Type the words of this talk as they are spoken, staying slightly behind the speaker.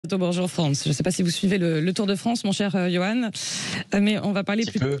bientôt. Bonjour France. Je ne sais pas si vous suivez le Tour de France, mon cher Yoann, mais on va parler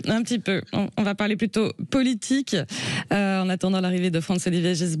un petit peu. On va parler plutôt politique en attendant l'arrivée de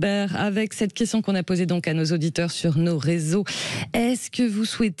Franz-Olivier Giesbert avec cette question qu'on a posée donc à nos auditeurs sur nos réseaux. Est-ce que vous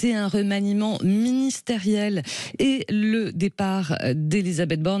souhaitez un remaniement ministériel et le départ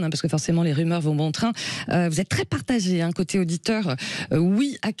d'Elisabeth Borne, parce que forcément les rumeurs vont bon train. Vous êtes très partagé, côté auditeur.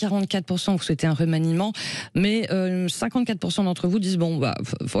 Oui, à 44%, vous souhaitez un remaniement, mais 54% d'entre vous disent bon,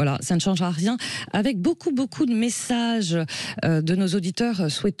 voilà, ça ne changera rien. Avec beaucoup de messages de nos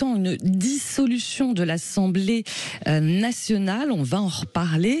auditeurs souhaitant une dissolution de l'Assemblée nationale. On va en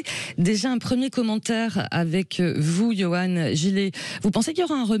reparler. Déjà un premier commentaire avec vous, Yoann Gillet. Vous pensez qu'il y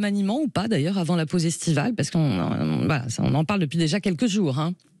aura un remaniement ou pas d'ailleurs avant la pause estivale, parce qu'on en parle depuis déjà quelques jours.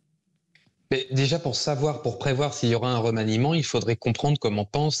 Mais déjà, pour prévoir s'il y aura un remaniement, il faudrait comprendre comment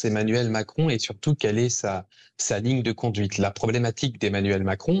pense Emmanuel Macron et surtout quelle est sa ligne de conduite. La problématique d'Emmanuel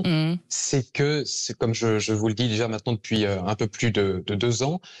Macron, c'est que, comme je vous le dis déjà maintenant depuis un peu plus de 2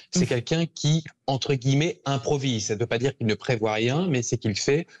 ans, c'est quelqu'un qui, entre guillemets, improvise. Ça ne veut pas dire qu'il ne prévoit rien, mais c'est qu'il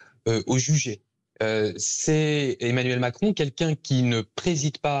fait au jugé. C'est Emmanuel Macron, quelqu'un qui ne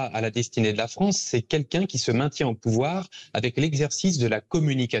préside pas à la destinée de la France, c'est quelqu'un qui se maintient au pouvoir avec l'exercice de la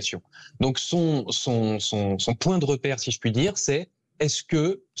communication. Donc son point de repère, si je puis dire, c'est est-ce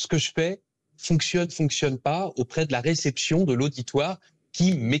que ce que je fais fonctionne pas auprès de la réception de l'auditoire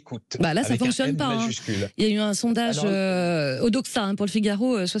qui m'écoute. Là, ça fonctionne pas. Il y a eu un sondage Odoxa pour le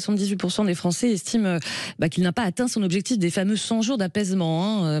Figaro. 78% des Français estiment qu'il n'a pas atteint son objectif des fameux 100 jours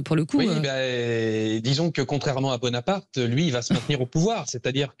d'apaisement. Pour le coup. Oui, disons que contrairement à Bonaparte, lui, il va se maintenir au pouvoir.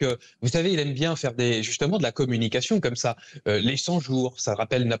 C'est-à-dire que, vous savez, il aime bien faire justement de la communication comme ça. Les 100 jours, ça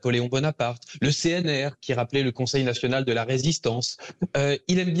rappelle Napoléon Bonaparte. Le CNR, qui rappelait le Conseil national de la résistance.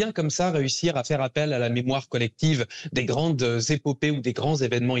 Il aime bien comme ça réussir à faire appel à la mémoire collective des grandes épopées ou des grands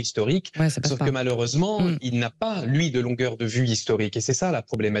événements historiques, sauf que malheureusement, il n'a pas, lui, de longueur de vue historique. Et c'est ça la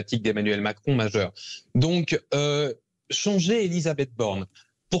problématique d'Emmanuel Macron majeure. Donc, changer Elisabeth Borne,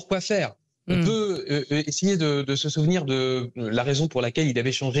 pourquoi faire ? On peut essayer de se souvenir de la raison pour laquelle il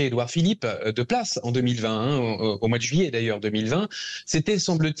avait changé Édouard Philippe de place en 2020, au mois de juillet d'ailleurs 2020. C'était,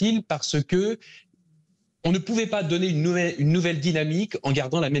 semble-t-il, parce que on ne pouvait pas donner une nouvelle dynamique en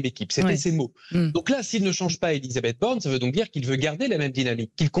gardant la même équipe. C'était ses mots. Donc là, s'il ne change pas Elisabeth Borne, ça veut donc dire qu'il veut garder la même dynamique,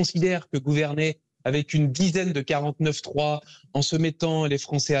 qu'il considère que gouverner avec une dizaine de 49-3 en se mettant les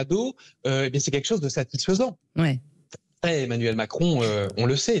Français à dos, c'est quelque chose de satisfaisant. Après, Emmanuel Macron, on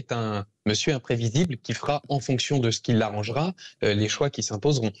le sait, est un monsieur imprévisible qui fera en fonction de ce qui l'arrangera les choix qui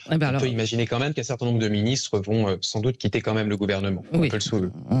s'imposeront. On peut imaginer quand même qu'un certain nombre de ministres vont sans doute quitter quand même le gouvernement. On peut le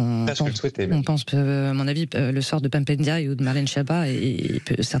souhaiter. On pense, à mon avis, le sort de Papendia ou de Marlène Schiappa et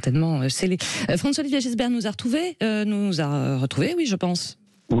peut certainement sceller. Franz-Olivier Giesbert nous a retrouvés, oui, je pense.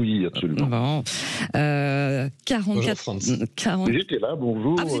 Oui, absolument. Bon. 44. J'étais là,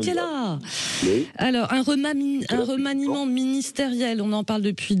 bonjour. Ah, vous étiez là. Oui. Alors, un remaniement ministériel, on en parle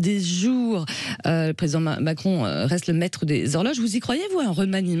depuis des jours. Le président Macron reste le maître des horloges. Vous y croyez, vous, un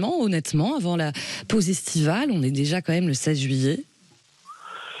remaniement, honnêtement, avant la pause estivale? On est déjà quand même le 16 juillet.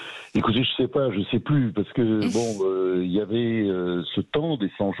 Écoutez, je sais plus, parce que il y avait ce temps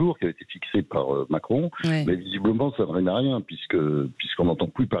des 100 jours qui avait été fixé par Macron, mais visiblement ça ne mène à rien puisqu'on n'entend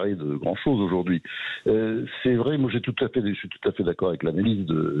plus parler de grand chose aujourd'hui. C'est vrai, moi je suis tout à fait d'accord avec l'analyse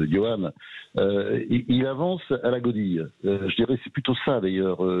de Yoann. Il avance à la godille. Je dirais c'est plutôt ça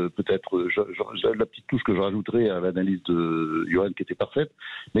d'ailleurs, peut-être la petite touche que je rajouterais à l'analyse de Yoann qui était parfaite,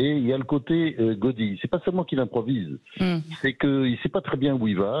 mais il y a le côté godille. C'est pas seulement qu'il improvise, c'est qu'il sait pas très bien où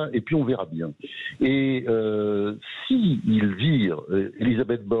il va. Et puis on verra bien. Et s'il vire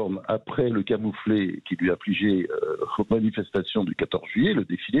Elisabeth Borne après le camouflet qui lui a affligé aux manifestations du 14 juillet, le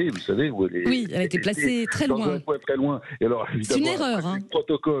défilé, vous savez, où elle est... Oui, elle a été placée très loin. Très loin. Et alors, c'est une erreur.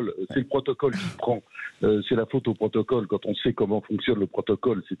 C'est le protocole qui prend. C'est la faute au protocole. Quand on sait comment fonctionne le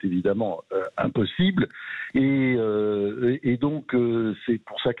protocole, c'est évidemment impossible. Et donc, c'est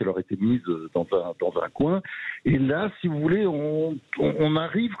pour ça qu'elle aurait été mise dans un coin. Et là, si vous voulez, on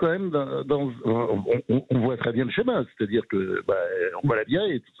arrive quand même on voit très bien le schéma, c'est-à-dire que on voit la bien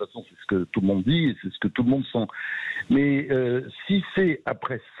et de toute façon c'est ce que tout le monde dit et c'est ce que tout le monde sent. Mais si c'est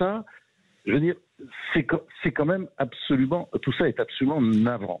après ça, je veux dire, c'est quand même absolument, tout ça est absolument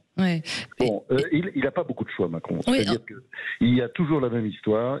navrant. Bon, il n'a pas beaucoup de choix, Macron. C'est-à-dire qu'il y a toujours la même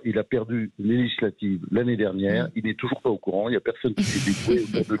histoire. Il a perdu les législatives l'année dernière. Il n'est toujours pas au courant. Il n'y a personne qui s'est dévoué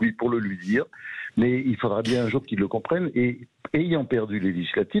autour de lui pour le lui dire. Mais il faudra bien un jour qu'il le comprenne. Et ayant perdu les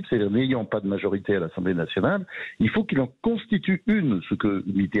législatives, c'est-à-dire n'ayant pas de majorité à l'Assemblée nationale, il faut qu'il en constitue une, ce que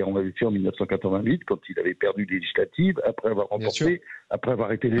Mitterrand avait fait en 1988 quand il avait perdu les législatives après avoir remporté, après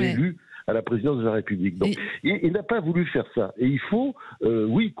avoir été élu à la présidence de la République. Donc, il n'a pas voulu faire ça. Et il faut,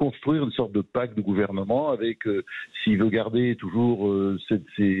 oui, construire une sorte de pacte de gouvernement avec, s'il veut garder toujours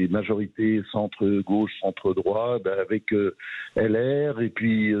ces majorités centre-gauche, centre-droit, avec LR, et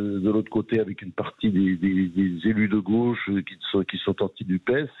puis de l'autre côté avec une partie des élus de gauche qui sont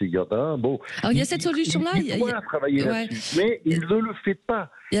anti-NUPES, et il y en a. Bon, alors, il y a cette solution-là. Il doit travailler là-dessus, mais il ne le fait pas.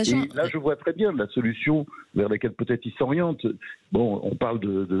 Et là, je vois très bien la solution vers laquelle peut-être il s'oriente. Bon, on parle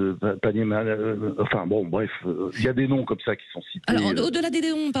de panier mal. Enfin, bon, bref, il y a des noms comme ça qui sont cités. Alors, au-delà des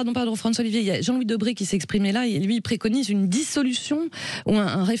noms, pardon, Franz-Olivier, il y a Jean-Louis Debré qui s'est exprimé là, et lui, il préconise une dissolution ou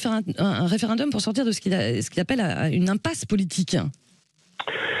un référendum pour sortir de ce qu'il appelle une impasse politique.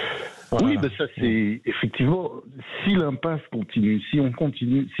 Voilà. Oui, ben ça c'est effectivement, si l'impasse continue, si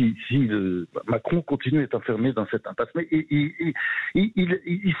Macron continue à être enfermé dans cette impasse, mais il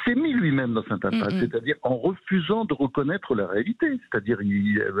s'est mis lui-même dans cette impasse, c'est-à-dire en refusant de reconnaître la réalité, c'est-à-dire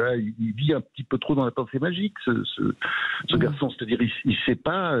il vit un petit peu trop dans la pensée magique, ce garçon, c'est-à-dire il sait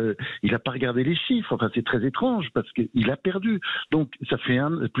pas, il a pas regardé les chiffres, enfin c'est très étrange parce qu'il a perdu, donc ça fait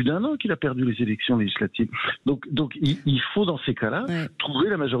plus d'un an qu'il a perdu les élections législatives, donc il faut dans ces cas-là trouver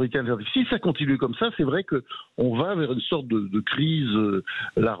la majorité alternative. Si ça continue comme ça, c'est vrai qu'on va vers une sorte de crise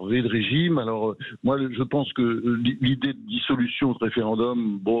larvée de régime. Alors, moi, je pense que l'idée de dissolution de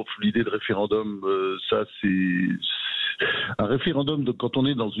référendum, bon, l'idée de référendum, ça, c'est... Un référendum, quand on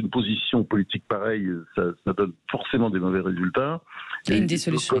est dans une position politique pareille, ça donne forcément des mauvais résultats. Et une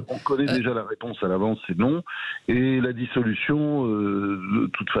dissolution. On connaît déjà la réponse à l'avance, c'est non. Et la dissolution, de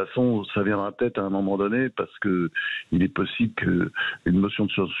toute façon, ça viendra peut-être à un moment donné, parce que il est possible qu'une motion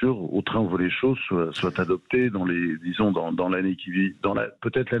de censure, au train où vont les choses, soit adoptée dans l'année qui vit,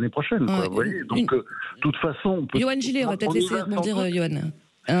 peut-être l'année prochaine. Quoi, vous voyez. Donc, de toute façon, Yoann Gillet, on va peut-être laisser rebondir Yoann.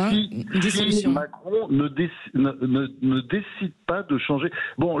 Si Macron ne décide pas de changer.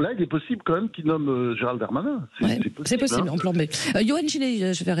 Bon, là, il est possible quand même qu'il nomme Gérald Darmanin. C'est possible, en plan B. Yoann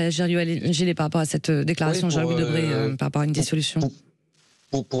Gillet, je vais réagir, Yoann Gillet, par rapport à cette déclaration de Jean-Louis Debré, par rapport à une dissolution.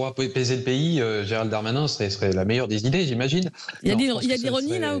 Pour apaiser le pays, Gérald Darmanin serait la meilleure des idées, j'imagine. Il y a de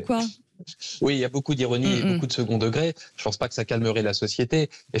l'ironie là ou quoi? Oui, il y a beaucoup d'ironie et beaucoup de second degré. Je ne pense pas que ça calmerait la société.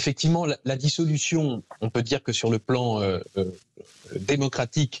 Effectivement, la dissolution, on peut dire que sur le plan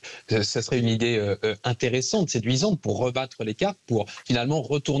démocratique, ça serait une idée intéressante, séduisante, pour rebattre les cartes, pour finalement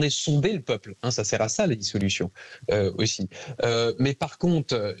retourner sonder le peuple. Hein, ça sert à ça, la dissolution aussi. Mais par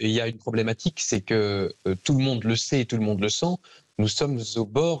contre, il y a une problématique, c'est que tout le monde le sait, tout le monde le sent, nous sommes au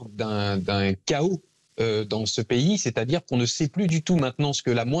bord d'un chaos dans ce pays, c'est-à-dire qu'on ne sait plus du tout maintenant ce que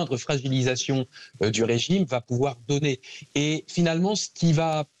la moindre fragilisation du régime va pouvoir donner. Et finalement, ce qui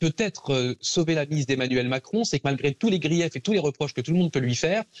va peut-être sauver la mise d'Emmanuel Macron, c'est que malgré tous les griefs et tous les reproches que tout le monde peut lui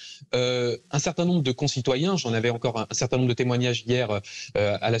faire, un certain nombre de concitoyens, j'en avais encore un certain nombre de témoignages hier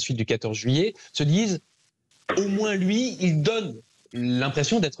à la suite du 14 juillet, se disent, au moins lui, il donne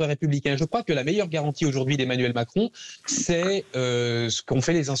l'impression d'être républicain. Je crois que la meilleure garantie aujourd'hui d'Emmanuel Macron, c'est ce qu'ont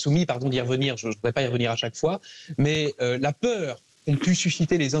fait les Insoumis, pardon d'y revenir, je ne voudrais pas y revenir à chaque fois, mais la peur qu'ont pu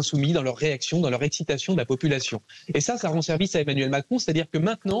susciter les Insoumis dans leur réaction, dans leur excitation de la population. Et ça rend service à Emmanuel Macron, c'est-à-dire que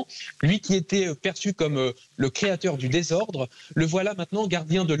maintenant, lui qui était perçu comme le créateur du désordre, le voilà maintenant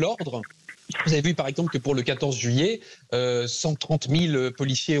gardien de l'ordre. Vous avez vu par exemple que pour le 14 juillet, 130 000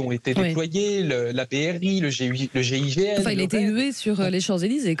 policiers ont été déployés, la BRI, le GIGN. Enfin, il a été hué sur les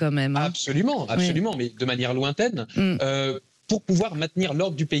Champs-Élysées quand même. Hein. Absolument, mais de manière lointaine, pour pouvoir maintenir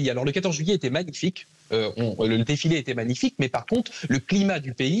l'ordre du pays. Alors le 14 juillet était magnifique, le défilé était magnifique, mais par contre, le climat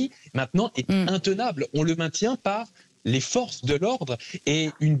du pays maintenant est intenable. On le maintient par les forces de l'ordre,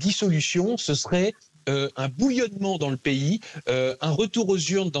 et une dissolution, ce serait un bouillonnement dans le pays, un retour aux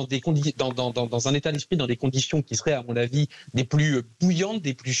urnes dans un état d'esprit, dans des conditions qui seraient, à mon avis, des plus bouillantes,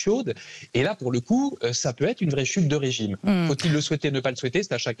 des plus chaudes. Et là, pour le coup, ça peut être une vraie chute de régime. Faut-il le souhaiter, ne pas le souhaiter?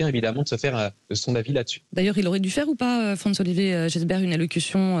 C'est à chacun, évidemment, de se faire son avis là-dessus. D'ailleurs, il aurait dû faire ou pas, Franz-Olivier Giesbert, une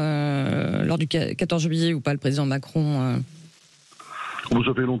allocution lors du 14 juillet ou pas, le président Macron Bon,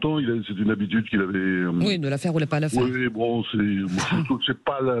 ça fait longtemps, c'est une habitude qu'il avait... Oui, de la faire ou de ne pas la faire. Oui, bon, c'est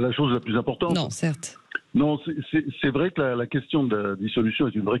pas la chose la plus importante. Non, certes. Non, c'est vrai que la question de la dissolution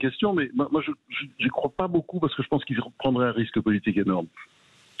est une vraie question, mais moi je n'y crois pas beaucoup, parce que je pense qu'il prendrait un risque politique énorme.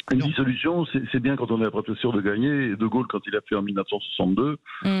 Une dissolution, c'est bien quand on est après sûr de gagner. Et De Gaulle, quand il a fait en 1962,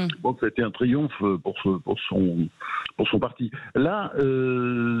 bon, ça a été un triomphe pour son parti. Là,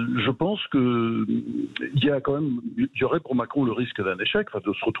 je pense que il y aurait pour Macron le risque d'un échec,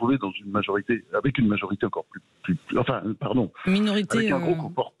 de se retrouver dans une majorité, avec une majorité encore minorité, avec un groupe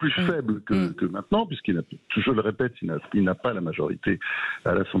encore plus faible que maintenant, puisqu'il a, je le répète, il n'a pas la majorité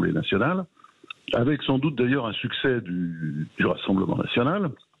à l'Assemblée nationale, avec sans doute d'ailleurs un succès du Rassemblement national.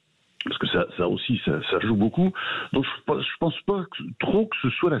 Parce que ça aussi, ça joue beaucoup. Donc je pense pas trop que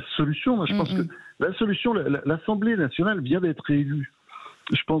ce soit la solution. Moi, je pense que la solution, l'Assemblée nationale vient d'être élue.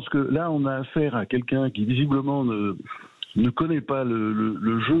 Je pense que là, on a affaire à quelqu'un qui visiblement ne connaît pas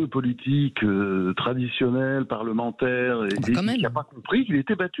le jeu politique traditionnel, parlementaire, et qui n'a pas compris qu'il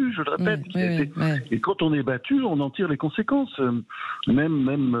était battu, je le répète. Et quand on est battu, on en tire les conséquences.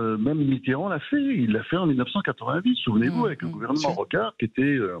 Même Mitterrand l'a fait. Il l'a fait en 1990, souvenez-vous, avec le gouvernement Rocard, qui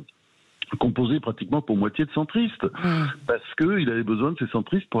était composé pratiquement pour moitié de centristes, parce qu'il avait besoin de ces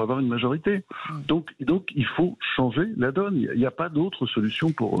centristes pour avoir une majorité. Donc il faut changer la donne. Il n'y a pas d'autre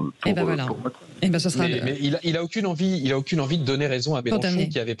solution pour Macron. Mais il a aucune envie de donner raison à Mélenchon,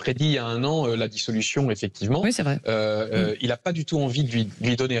 qui avait prédit il y a un an la dissolution, effectivement. Oui, c'est vrai. Il n'a pas du tout envie de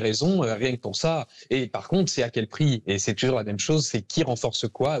lui donner raison, rien que pour ça. Et par contre, c'est à quel prix? Et c'est toujours la même chose, c'est qui renforce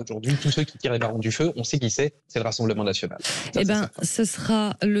quoi. Aujourd'hui, tous ceux qui tirent les barons du feu, on sait qui c'est le Rassemblement national. Ce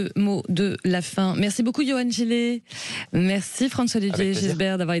sera le mot de la fin. Merci beaucoup Yoann Gillet. Merci Franz-Olivier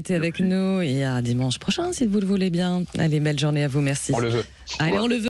Giesbert d'avoir été avec nous, et à dimanche prochain si vous le voulez bien. Allez, belle journée à vous. Merci. On le veut. Allez, on le veut.